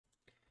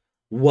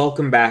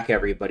Welcome back,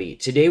 everybody.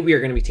 Today we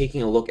are going to be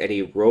taking a look at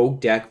a rogue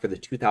deck for the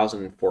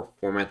 2004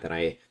 format that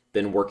I've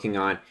been working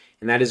on,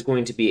 and that is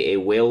going to be a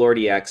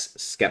Wailord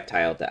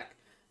EX-Sceptile deck.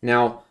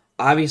 Now,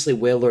 obviously,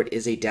 Wailord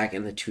is a deck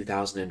in the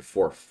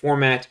 2004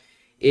 format.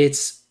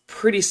 It's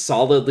pretty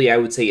solidly, I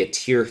would say, a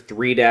tier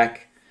 3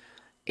 deck,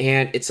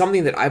 and it's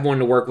something that I've wanted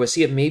to work with,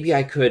 see if maybe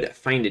I could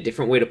find a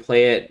different way to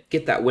play it,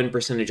 get that win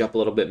percentage up a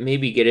little bit,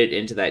 maybe get it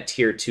into that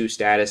tier 2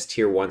 status,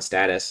 tier 1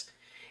 status.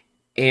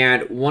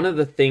 And one of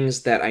the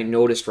things that I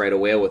noticed right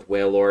away with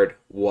Wailord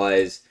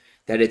was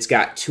that it's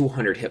got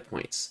 200 hit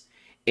points.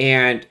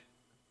 And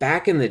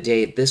back in the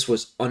day, this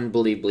was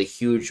unbelievably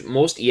huge.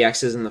 Most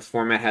EXs in the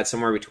format had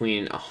somewhere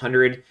between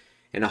 100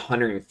 and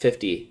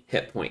 150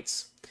 hit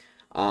points.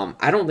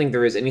 I don't think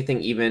there is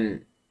anything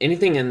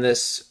in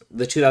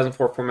the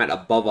 2004 format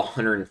above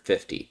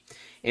 150.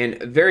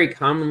 And very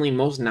commonly,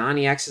 most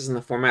non-EXs in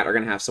the format are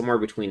going to have somewhere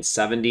between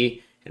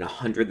 70 and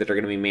 100 that are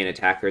going to be main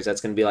attackers. That's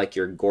going to be like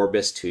your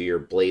Gorbis to your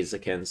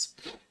Blazikens.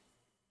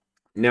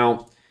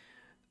 Now,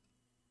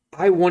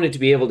 I wanted to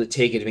be able to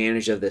take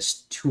advantage of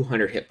this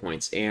 200 hit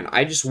points, and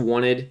I just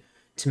wanted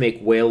to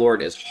make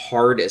Wailord as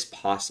hard as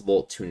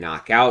possible to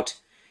knock out.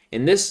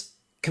 And this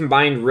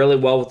combined really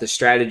well with the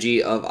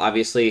strategy of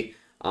obviously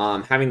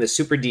having the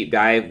super deep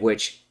dive,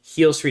 which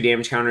heals 3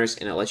 damage counters,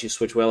 and it lets you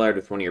switch Wailord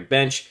with one of your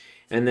bench,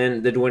 and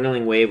then the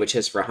dwindling wave, which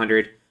hits for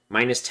 100,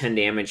 minus 10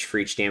 damage for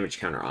each damage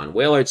counter on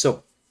Wailord.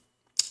 So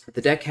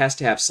the deck has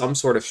to have some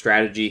sort of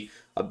strategy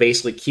of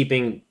basically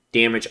keeping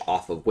damage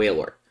off of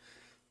Wailord.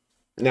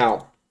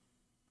 Now,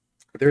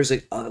 there's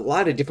a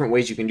lot of different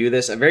ways you can do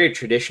this. A very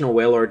traditional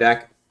Wailord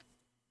deck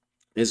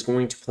is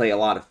going to play a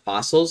lot of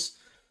fossils.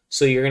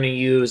 So you're going to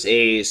use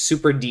a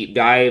super deep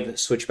dive,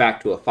 switch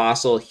back to a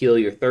fossil, heal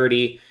your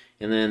 30,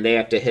 and then they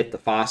have to hit the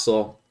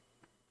fossil.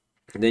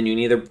 And then you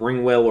can either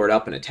bring Wailord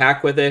up and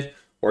attack with it,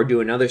 or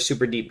do another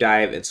super deep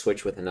dive and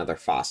switch with another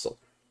fossil.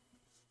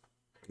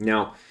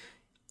 Now,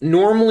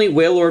 normally,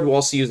 Wailord will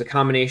also use a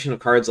combination of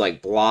cards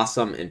like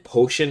Blossom and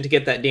Potion to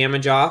get that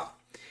damage off.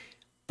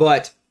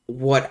 But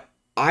what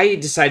I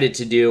decided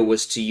to do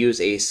was to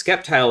use a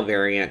Sceptile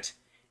variant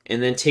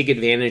and then take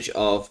advantage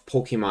of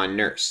Pokemon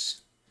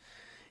Nurse.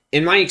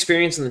 In my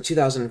experience in the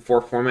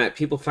 2004 format,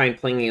 people find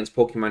playing against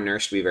Pokemon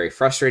Nurse to be very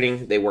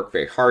frustrating. They work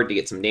very hard to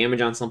get some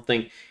damage on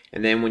something,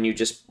 and then when you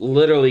just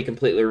literally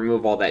completely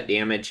remove all that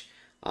damage,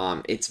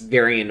 it's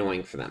very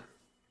annoying for them.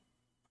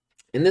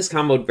 And this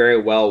comboed very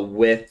well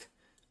with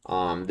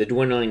the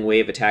Dwindling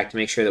Wave attack to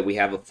make sure that we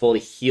have a fully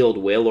healed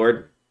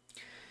Wailord.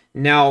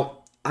 Now,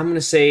 I'm going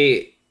to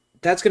say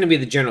that's going to be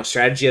the general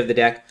strategy of the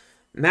deck.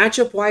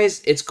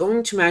 Matchup-wise, it's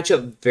going to match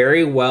up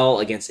very well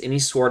against any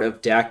sort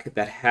of deck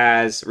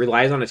that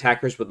relies on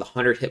attackers with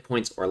 100 hit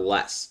points or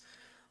less.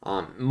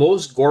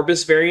 Most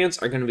Gorbis variants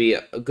are going to be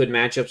good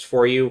matchups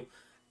for you.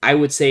 I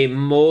would say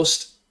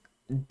most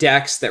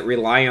decks that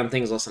rely on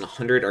things less than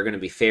 100 are going to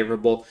be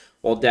favorable,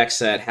 while decks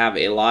that have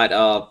a lot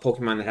of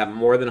Pokemon that have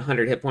more than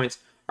 100 hit points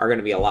are going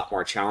to be a lot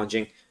more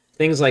challenging.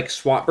 Things like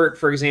Swampert,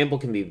 for example,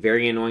 can be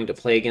very annoying to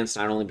play against,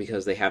 not only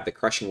because they have the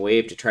Crushing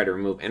Wave to try to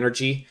remove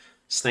energy,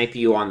 snipe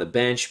you on the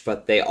bench,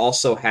 but they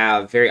also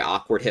have very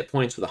awkward hit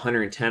points with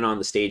 110 on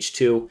the stage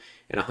 2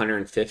 and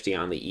 150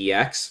 on the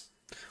EX.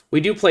 We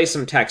do play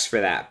some techs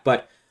for that,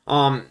 but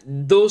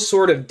those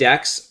sort of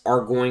decks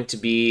are going to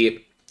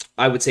be,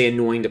 I would say,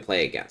 annoying to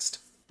play against.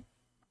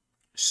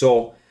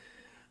 So,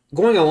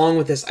 going along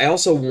with this, I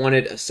also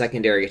wanted a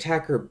secondary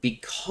attacker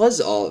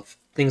because of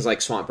things like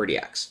Swampert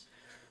EX.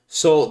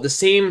 So, the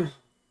same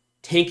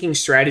tanking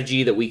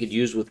strategy that we could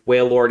use with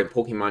Wailord and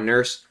Pokemon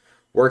Nurse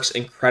works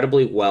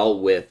incredibly well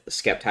with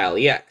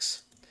Sceptile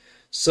EX.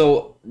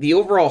 So, the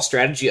overall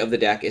strategy of the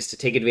deck is to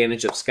take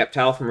advantage of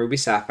Sceptile from Ruby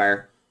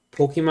Sapphire,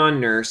 Pokemon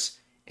Nurse,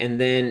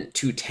 and then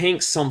to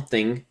tank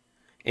something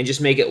and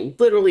just make it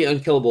literally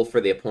unkillable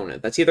for the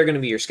opponent. That's either going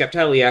to be your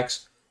Sceptile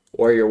EX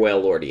or your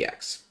Wailord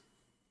EX.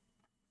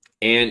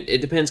 And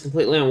it depends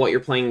completely on what you're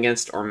playing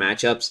against or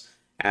matchups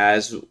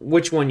as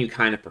which one you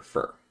kind of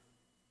prefer.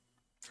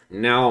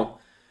 Now,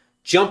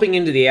 jumping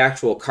into the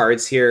actual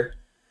cards here,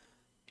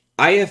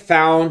 I have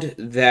found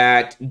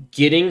that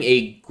getting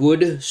a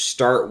good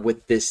start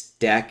with this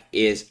deck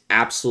is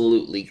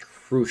absolutely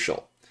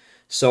crucial.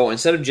 So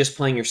instead of just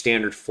playing your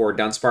standard 4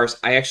 Dunsparce,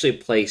 I actually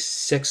play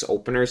 6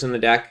 openers in the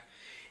deck.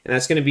 And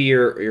that's going to be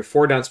your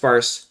 4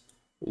 Dunsparce,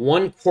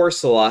 1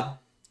 Corsola,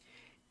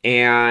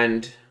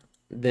 and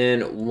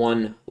then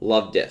 1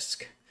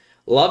 Luvdisc.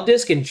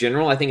 Luvdisc in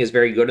general, I think, is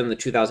very good in the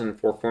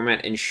 2004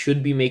 format and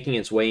should be making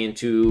its way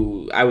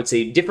into, I would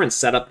say, different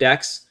setup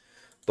decks.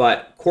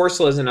 But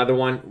Corsola is another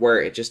one where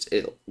it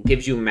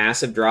gives you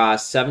massive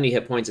draws. 70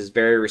 hit points is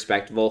very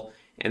respectable,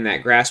 and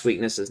that grass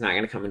weakness is not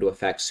going to come into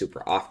effect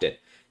super often.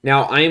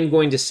 Now, I am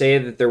going to say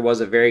that there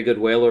was a very good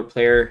Wailord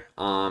player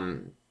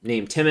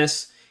named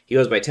Timmus. He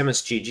goes by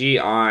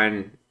TimmusGG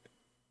on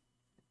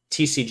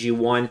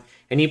TCG1,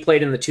 and he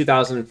played in the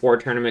 2004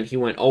 tournament. He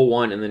went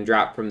 0-1 and then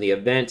dropped from the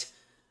event.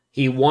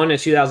 He won a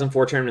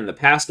 2004 tournament in the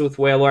past with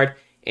Wailord,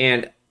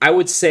 and I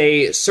would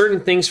say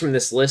certain things from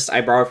this list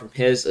I borrowed from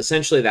his,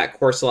 essentially that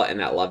Corsola and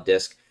that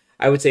Luvdisc.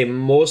 I would say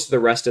most of the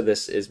rest of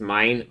this is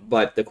mine,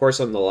 but the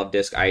Corsola and the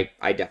Luvdisc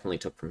I definitely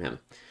took from him.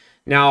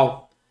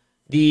 Now,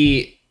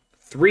 the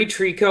 3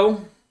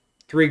 Trico,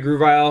 3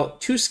 Grovyle,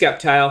 2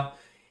 Sceptile,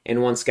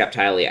 and 1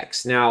 Sceptile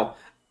EX. Now,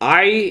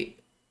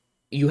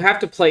 you have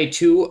to play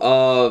 2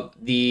 of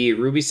the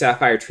Ruby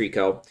Sapphire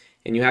Trico,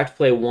 and you have to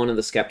play 1 of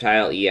the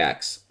Sceptile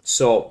EX.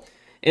 So,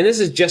 and this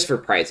is just for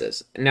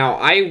prizes. Now,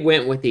 I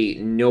went with the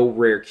no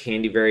rare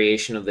candy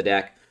variation of the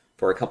deck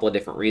for a couple of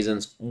different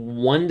reasons.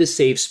 1, to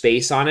save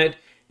space on it,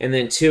 and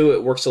then 2,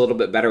 it works a little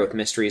bit better with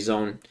Mystery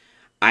Zone.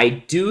 I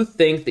do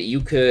think that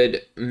you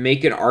could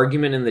make an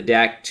argument in the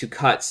deck to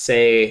cut,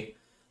 say,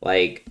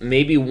 like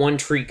maybe 1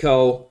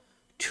 Trico,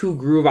 2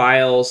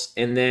 Grovyles,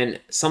 and then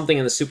something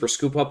in the Super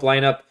Scoop Up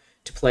lineup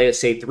to play,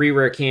 say, 3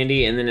 Rare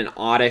Candy, and then an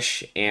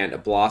Oddish and a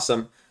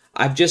Blossom.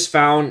 I've just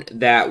found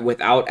that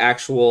without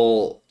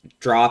actual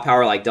draw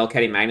power like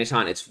Delcatty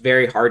Magneton, it's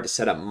very hard to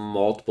set up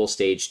multiple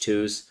stage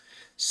 2s.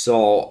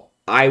 So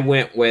I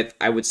went with,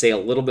 I would say, a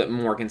little bit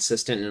more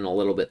consistent and a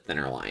little bit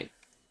thinner line.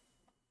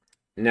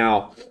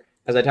 Now,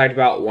 as I talked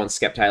about, 1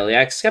 Sceptile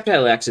EX.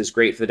 Sceptile EX is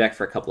great for the deck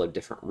for a couple of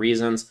different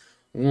reasons.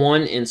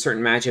 1, in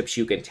certain matchups,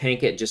 you can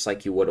tank it just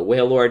like you would a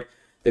Wailord.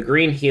 The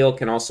green heal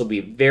can also be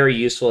very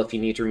useful if you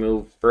need to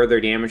remove further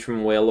damage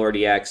from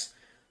Wailord EX.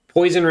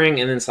 Poison Ring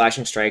and then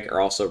Slashing Strike are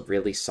also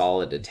really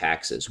solid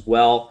attacks as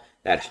well.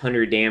 That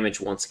 100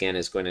 damage, once again,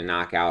 is going to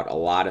knock out a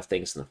lot of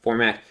things in the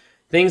format.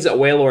 Things that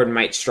Wailord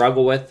might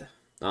struggle with,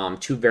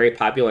 2 very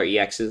popular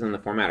EXs in the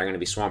format are going to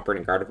be Swampert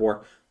and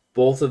Gardevoir.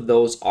 Both of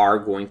those are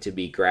going to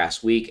be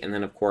grass weak, and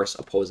then, of course,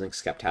 opposing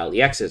Sceptile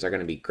EXs are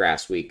going to be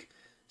grass weak,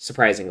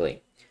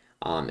 surprisingly.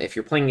 If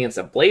you're playing against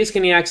a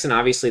Blaziken EX, then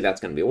obviously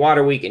that's going to be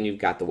water weak, and you've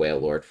got the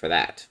Wailord for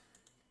that.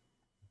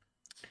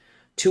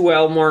 2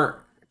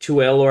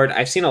 Wailord.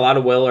 I've seen a lot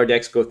of Wailord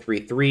decks go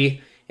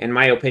 3-3. In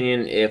my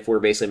opinion, if we're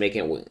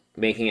basically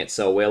making it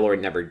so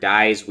Wailord never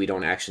dies, we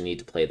don't actually need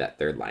to play that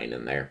 3rd line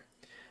in there.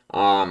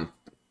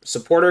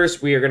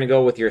 Supporters, we are going to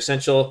go with your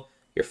Essential,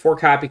 your 4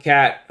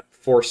 Copycat,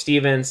 4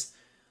 Stevens.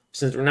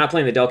 Since we're not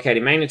playing the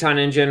Delcatty Magneton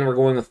engine, we're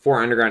going with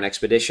 4 Underground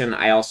Expedition.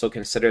 I also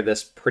consider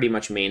this pretty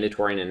much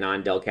mandatory in a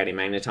non-Delcatty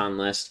Magneton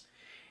list.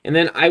 And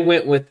then I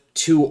went with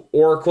 2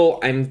 Oracle.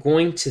 I'm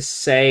going to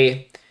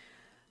say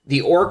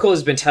the Oracle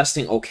has been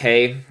testing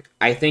okay.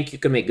 I think you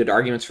can make good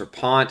arguments for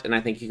Pont, and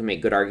I think you can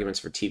make good arguments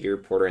for TV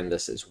Reporter in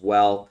this as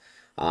well.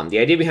 The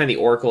idea behind the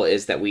Oracle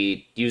is that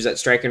we use that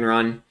Strike and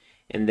Run,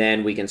 and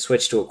then we can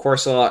switch to a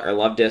Corsola or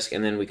Luvdisc,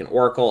 and then we can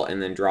Oracle,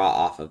 and then draw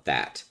off of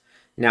that.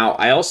 Now,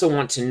 I also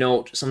want to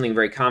note something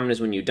very common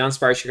is when you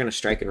Dunsparce, you're going to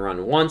Strike and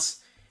Run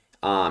once,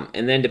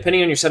 and then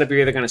depending on your setup, you're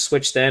either going to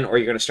switch then, or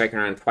you're going to Strike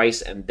and Run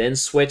twice, and then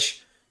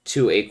switch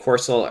to a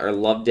Corsola or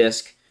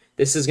Luvdisc.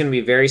 This is going to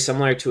be very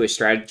similar to a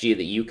strategy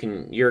that you're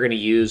going to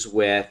use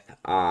with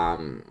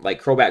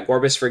like Crobat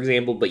Gorbis, for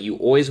example, but you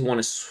always want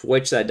to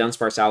switch that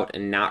Dunsparce out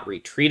and not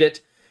retreat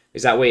it,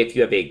 because that way if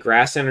you have a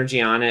Grass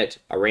energy on it,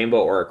 a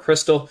Rainbow, or a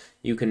Crystal,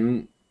 you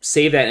can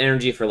save that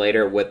energy for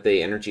later with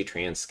the Energy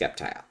Trans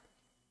Sceptile.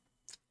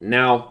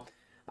 Now,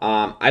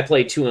 I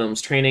played 2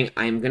 Elms Training.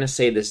 I'm going to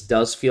say this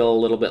does feel a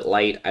little bit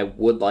light. I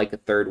would like a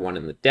 3rd one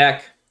in the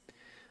deck.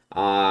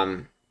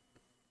 1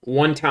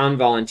 Town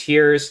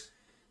Volunteers.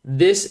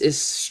 This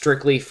is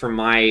strictly for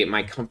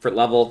my comfort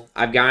level.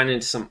 I've gotten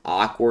into some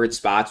awkward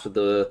spots with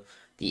the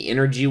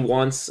energy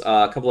once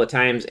a couple of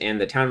times,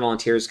 and the Town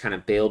Volunteers kind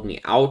of bailed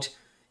me out.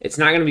 It's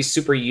not going to be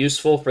super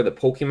useful for the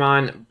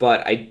Pokemon,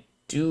 but I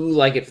do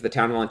like it for the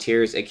Town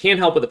Volunteers. It can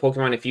help with the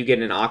Pokemon if you get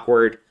an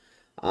awkward,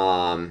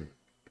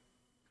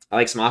 I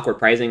like some awkward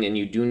pricing, and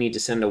you do need to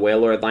send a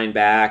Wailord line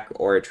back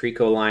or a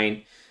Trico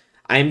line.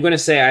 I'm going to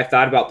say I've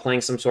thought about playing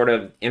some sort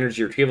of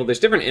energy retrieval. There's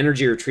different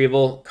energy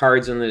retrieval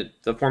cards in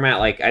the format.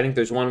 Like, I think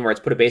there's one where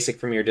it's put a basic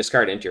from your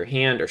discard into your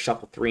hand or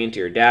shuffle 3 into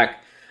your deck.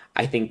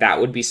 I think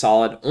that would be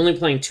solid. Only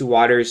playing 2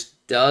 waters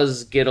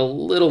does get a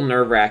little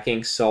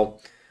nerve-wracking, so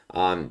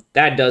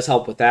that does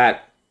help with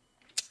that.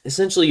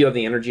 Essentially, you have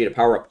the energy to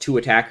power up 2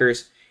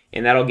 attackers,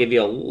 and that'll give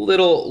you a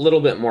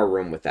little bit more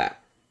room with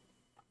that.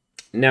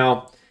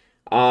 Now,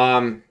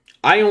 I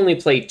only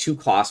played 2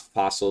 Cloth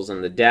Fossils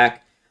in the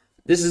deck.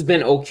 This has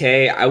been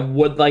okay. I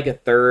would like a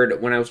 3rd.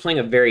 When I was playing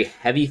a very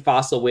heavy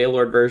Fossil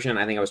Wailord version,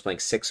 I think I was playing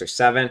 6 or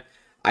 7.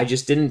 I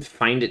just didn't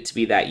find it to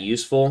be that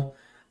useful.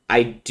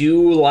 I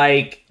do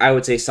like, I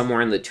would say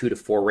somewhere in the 2 to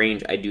 4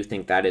 range. I do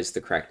think that is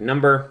the correct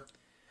number.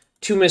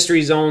 2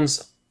 Mystery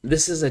Zones.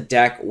 This is a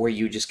deck where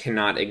you just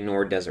cannot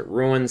ignore Desert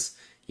Ruins.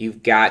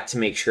 You've got to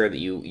make sure that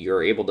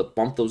you're able to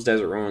bump those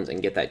Desert Ruins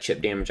and get that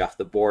chip damage off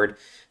the board.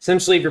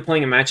 Essentially, if you're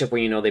playing a matchup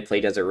where you know they play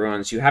Desert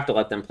Ruins, you have to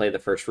let them play the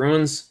first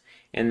Ruins,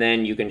 and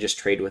then you can just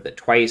trade with it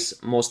twice.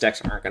 Most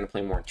decks aren't going to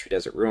play more than 2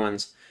 Desert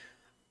Ruins.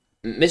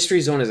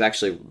 Mystery Zone is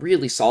actually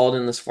really solid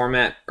in this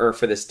format, or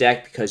for this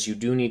deck, because you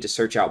do need to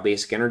search out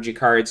basic energy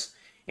cards,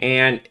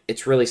 and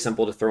it's really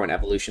simple to throw an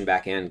evolution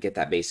back in and get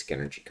that basic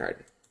energy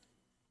card.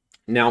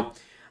 Now,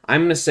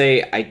 I'm going to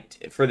say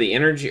for the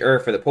energy, or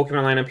for the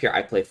Pokemon lineup here,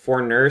 I play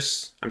 4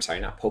 Nurse. I'm sorry,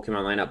 not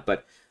Pokemon lineup,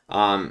 but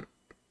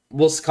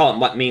we'll call it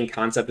what main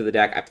concept of the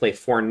deck. I play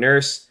 4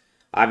 Nurse,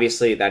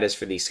 Obviously, that is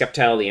for the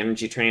Sceptile, the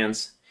Energy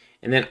Trans.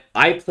 And then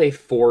I play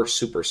 4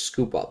 Super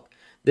Scoop Up.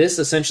 This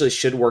essentially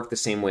should work the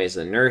same way as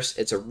the Nurse.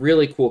 It's a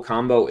really cool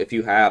combo. If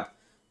you have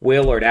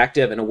Wailord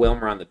active and a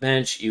Wailmer on the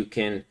bench, you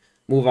can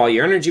move all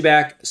your energy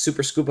back,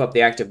 Super Scoop Up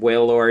the active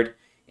Wailord,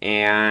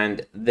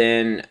 and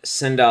then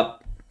send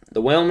up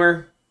the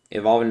Wailmer,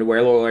 evolve into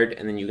Wailord,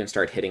 and then you can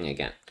start hitting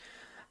again.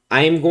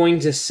 I am going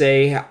to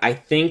say I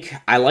think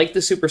I like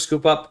the Super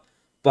Scoop Up,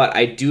 but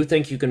I do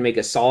think you can make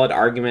a solid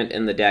argument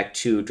in the deck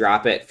to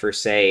drop it for,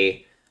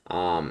 say,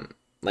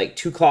 like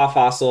 2 Claw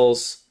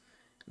Fossils,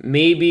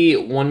 maybe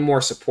 1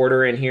 more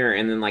supporter in here,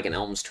 and then like an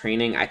Elm's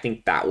Training. I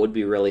think that would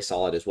be really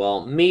solid as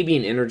well. Maybe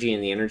an Energy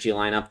in the Energy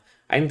lineup.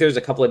 I think there's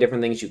a couple of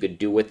different things you could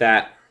do with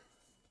that.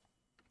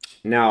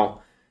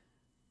 Now,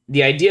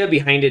 the idea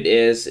behind it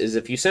is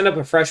if you send up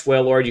a fresh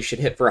Wailord, you should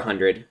hit for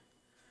 100.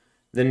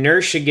 The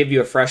Nurse should give you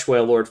a fresh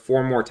Wailord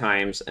 4 more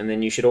times, and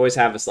then you should always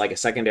have this, like a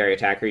secondary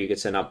attacker you could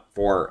send up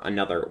for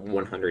another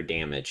 100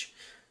 damage.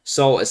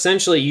 So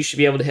essentially, you should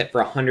be able to hit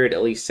for 100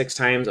 at least 6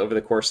 times over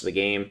the course of the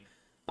game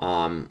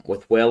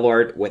with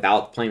Wailord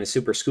without playing the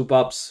Super Scoop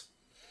Ups.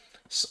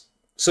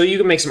 So you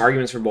can make some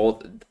arguments for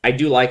both. I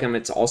do like them.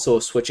 It's also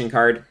a switching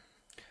card.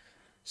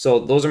 So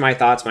those are my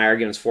thoughts, my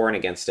arguments for and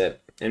against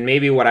it. And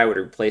maybe what I would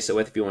replace it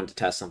with if you wanted to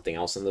test something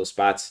else in those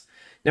spots.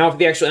 Now, for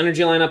the actual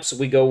energy lineups,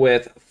 we go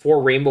with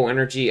 4 Rainbow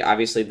Energy.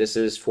 Obviously, this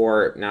is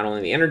for not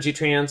only the Energy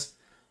Trans,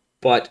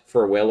 but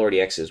for Wailord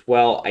EX as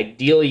well.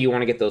 Ideally, you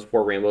want to get those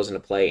 4 Rainbows into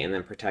play and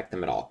then protect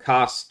them at all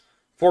costs.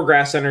 4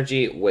 Grass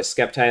Energy with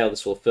Sceptile.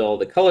 This will fill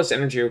the colorless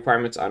energy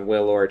requirements on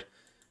Wailord,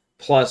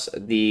 plus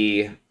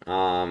the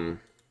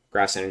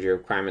Grass Energy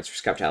requirements for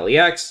Sceptile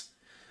EX.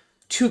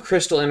 2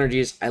 Crystal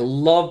Energies. I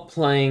love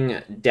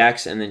playing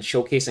decks and then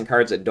showcasing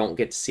cards that don't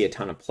get to see a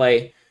ton of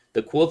play.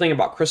 The cool thing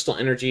about Crystal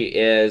Energy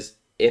is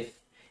if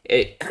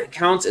it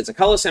counts, it's a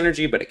colorless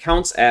energy, but it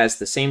counts as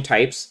the same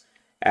types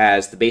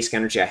as the basic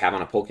energy I have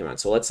on a Pokemon.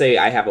 So let's say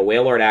I have a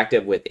Wailord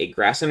active with a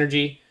Grass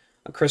Energy,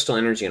 a Crystal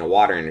Energy, and a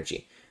Water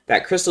Energy.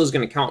 That Crystal is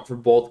going to count for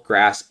both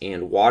Grass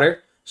and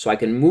Water, so I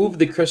can move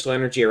the Crystal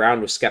Energy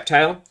around with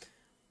Sceptile,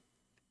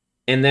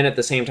 and then at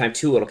the same time,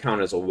 too, it'll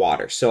count as a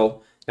Water.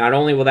 So not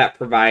only will that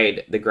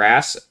provide the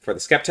Grass for the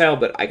Sceptile,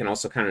 but I can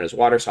also count it as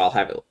Water, so I'll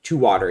have 2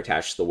 Water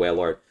attached to the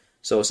Wailord.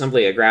 So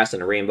simply a Grass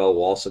and a Rainbow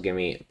will also give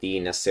me the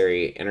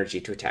necessary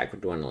energy to attack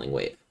with Dwindling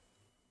Wave.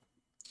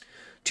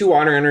 2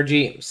 Water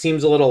Energy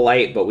seems a little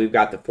light, but we've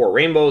got the 4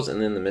 Rainbows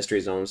and then the Mystery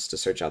Zones to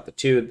search out the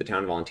 2, the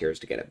Town Volunteers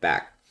to get it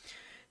back.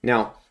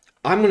 Now,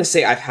 I'm going to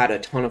say I've had a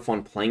ton of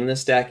fun playing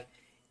this deck.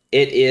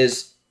 It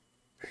is,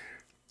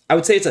 I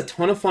would say it's a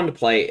ton of fun to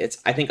play. It's,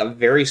 I think, a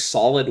very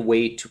solid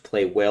way to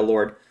play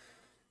Wailord,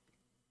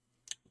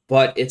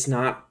 but it's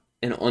not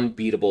an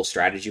unbeatable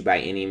strategy by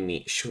any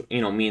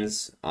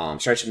means,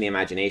 stretch of the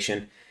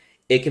imagination.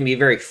 It can be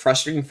very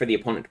frustrating for the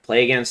opponent to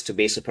play against, to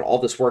basically put all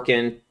this work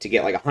in to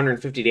get like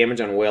 150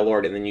 damage on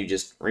Wailord, and then you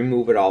just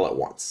remove it all at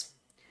once.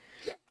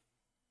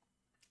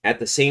 At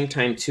the same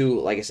time, too,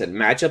 like I said,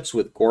 matchups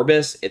with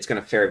Gorbis, it's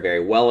going to fare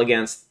very well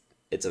against.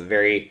 It's a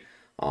very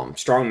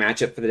strong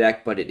matchup for the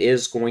deck, but it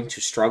is going to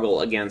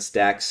struggle against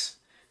decks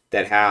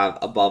that have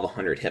above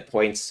 100 hit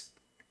points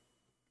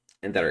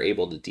and that are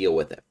able to deal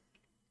with it.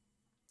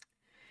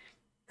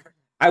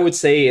 I would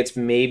say it's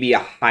maybe a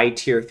high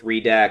tier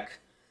 3 deck,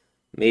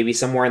 maybe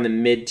somewhere in the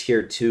mid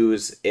tier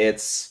 2s.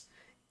 It's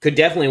could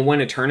definitely win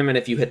a tournament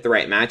if you hit the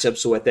right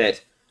matchups with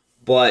it,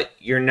 but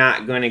you're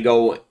not going to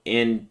go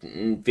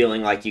in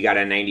feeling like you got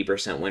a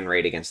 90% win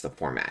rate against the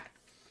format.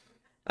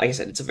 Like I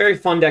said, it's a very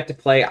fun deck to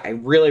play. I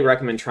really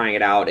recommend trying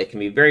it out. It can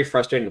be very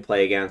frustrating to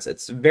play against.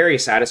 It's very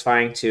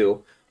satisfying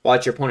to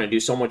watch your opponent do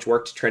so much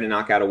work to try to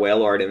knock out a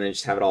Wailord and then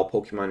just have it all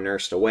Pokemon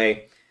nursed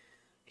away.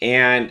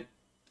 And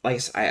like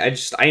I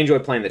said, I enjoy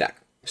playing the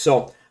deck.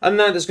 So other than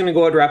that, that's going to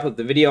go ahead and wrap up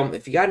the video.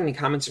 If you got any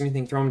comments or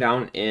anything, throw them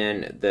down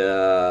in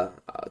the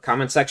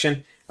comment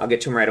section. I'll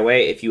get to them right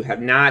away. If you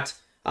have not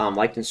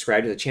liked and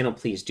subscribed to the channel,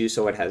 please do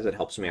so. It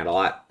helps me out a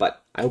lot.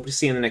 But I hope to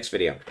see you in the next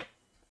video.